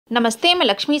नमस्ते, मैं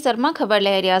लक्ष्मी शर्मा खबर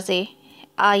लहरिया से।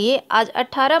 आइए आज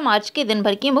 18 मार्च के दिन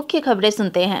भर की मुख्य खबरें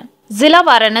सुनते हैं। जिला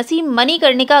वाराणसी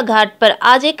मणिकर्णिका घाट पर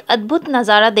आज एक अद्भुत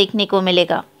नज़ारा देखने को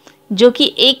मिलेगा, जो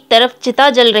कि एक तरफ चिता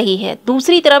जल रही है,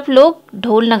 दूसरी तरफ लोग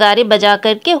ढोल नगारे बजा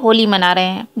करके होली मना रहे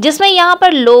हैं, जिसमें यहाँ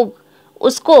पर लोग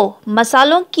उसको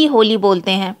मसालों की होली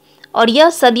बोलते हैं और यह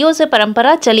सदियों से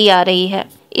परंपरा चली आ रही है।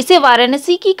 इसे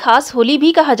वाराणसी की खास होली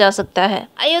भी कहा जा सकता है।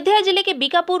 अयोध्या जिले के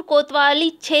बीकापुर कोतवाली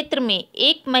क्षेत्र में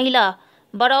एक महिला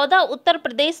बड़ौदा उत्तर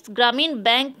प्रदेश ग्रामीण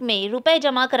बैंक में रुपए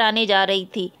जमा कराने जा रही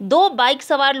थी। 2 बाइक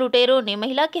सवार लुटेरों ने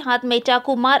महिला के हाथ में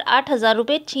चाकू मार 8,000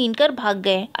 रुपए छीनकर भाग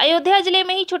गए। अयोध्या जिले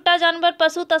में ही छुट्टा जानवर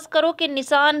पशु तस्करों के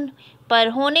निशान पर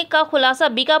होने का खुलासा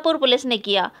बीकापुर पुलिस ने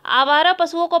किया। आवारा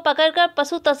पशुओं को पकड़कर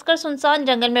पशु तस्कर सुनसान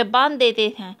जंगल में बांध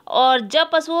देते हैं और जब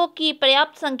पशुओं की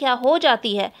पर्याप्त संख्या हो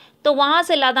जाती है तो वहां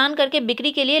से लादान करके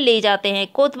बिक्री के लिए ले जाते हैं।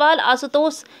 कोतवाल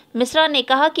आशुतोष मिश्रा ने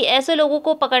कहा कि ऐसे लोगों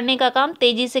को पकड़ने का काम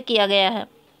तेजी से किया गया है।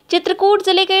 चित्रकूट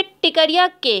जिले के टिकरिया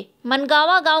के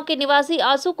मनगावा गांव के निवासी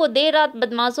आशु को देर रात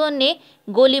बदमाशों ने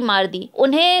गोली मार दी।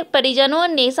 उन्हें परिजनों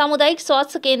ने सामुदायिक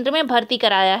स्वास्थ्य केंद्र में भर्ती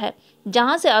कराया है,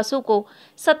 जहां से आशु को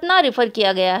सतना रेफर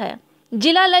किया गया है।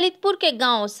 जिला ललितपुर के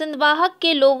गांव सिंधवाहा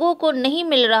के लोगों को नहीं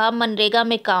मिल रहा मनरेगा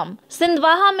में काम।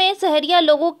 सिंधवाहा में शहरिया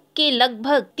लोगों के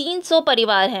लगभग 300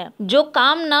 परिवार हैं, जो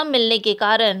काम न मिलने के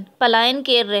कारण पलायन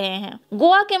कर रहे हैं।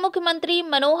 गोवा के मुख्यमंत्री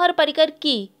मनोहर पर्रिकर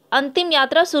की अंतिम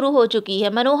यात्रा शुरू हो चुकी है।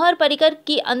 मनोहर पर्रिकर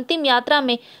की अंतिम यात्रा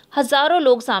में हजारों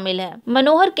लोग शामिल हैं।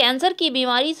 मनोहर कैंसर की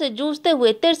बीमारी से जूझते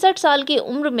हुए 63 साल की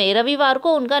उम्र में रविवार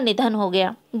को उनका निधन हो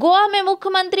गया। गोवा में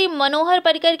मुख्यमंत्री मनोहर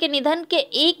पर्रिकर के निधन के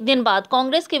एक दिन बाद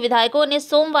कांग्रेस के विधायकों ने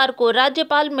सोमवार को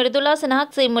राज्यपाल मृदुला सिन्हा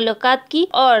से मुलाकात की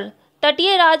और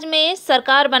तटीय राज्य में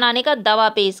सरकार बनाने का दावा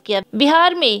पेश किया।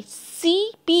 बिहार में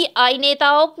सीपीआई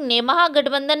नेताओं ने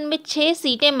महागठबंधन में 6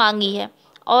 सीटें मांगी है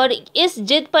और इस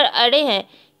जिद पर अड़े हैं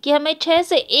कि हमें 6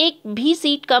 से 1 भी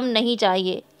सीट कम नहीं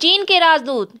चाहिए। चीन के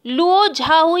राजदूत लुओ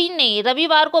झाहुई ने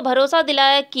रविवार को भरोसा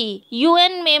दिलाया कि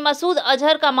यूएन में मसूद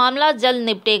अजहर का मामला जल्द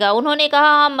निपटेगा। उन्होंने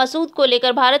कहा, हम मसूद को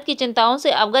लेकर भारत की चिंताओं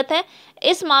से अवगत हैं।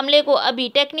 इस मामले को अभी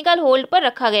टेक्निकल होल्ड पर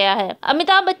रखा गया है।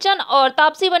 अमिताभ बच्चन और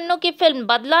तापसी पन्नू की फिल्म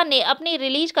बदला ने अपनी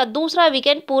रिलीज का दूसरा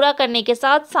वीकेंड पूरा करने के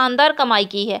साथ शानदार कमाई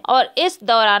की है और इस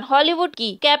दौरान हॉलीवुड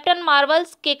की कैप्टन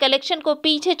मार्वल्स के कलेक्शन को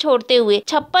पीछे छोड़ते हुए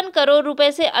 56 करोड़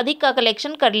रुपए से अधिक का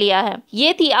कलेक्शन कर लिया है।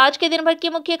 ये थी आज के दिन भर की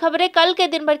मुख्य खबरें। कल के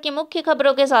दिन भर की मुख्य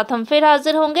खबरों के साथ हम फिर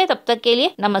हाजिर होंगे। तब तक के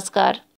लिए नमस्कार।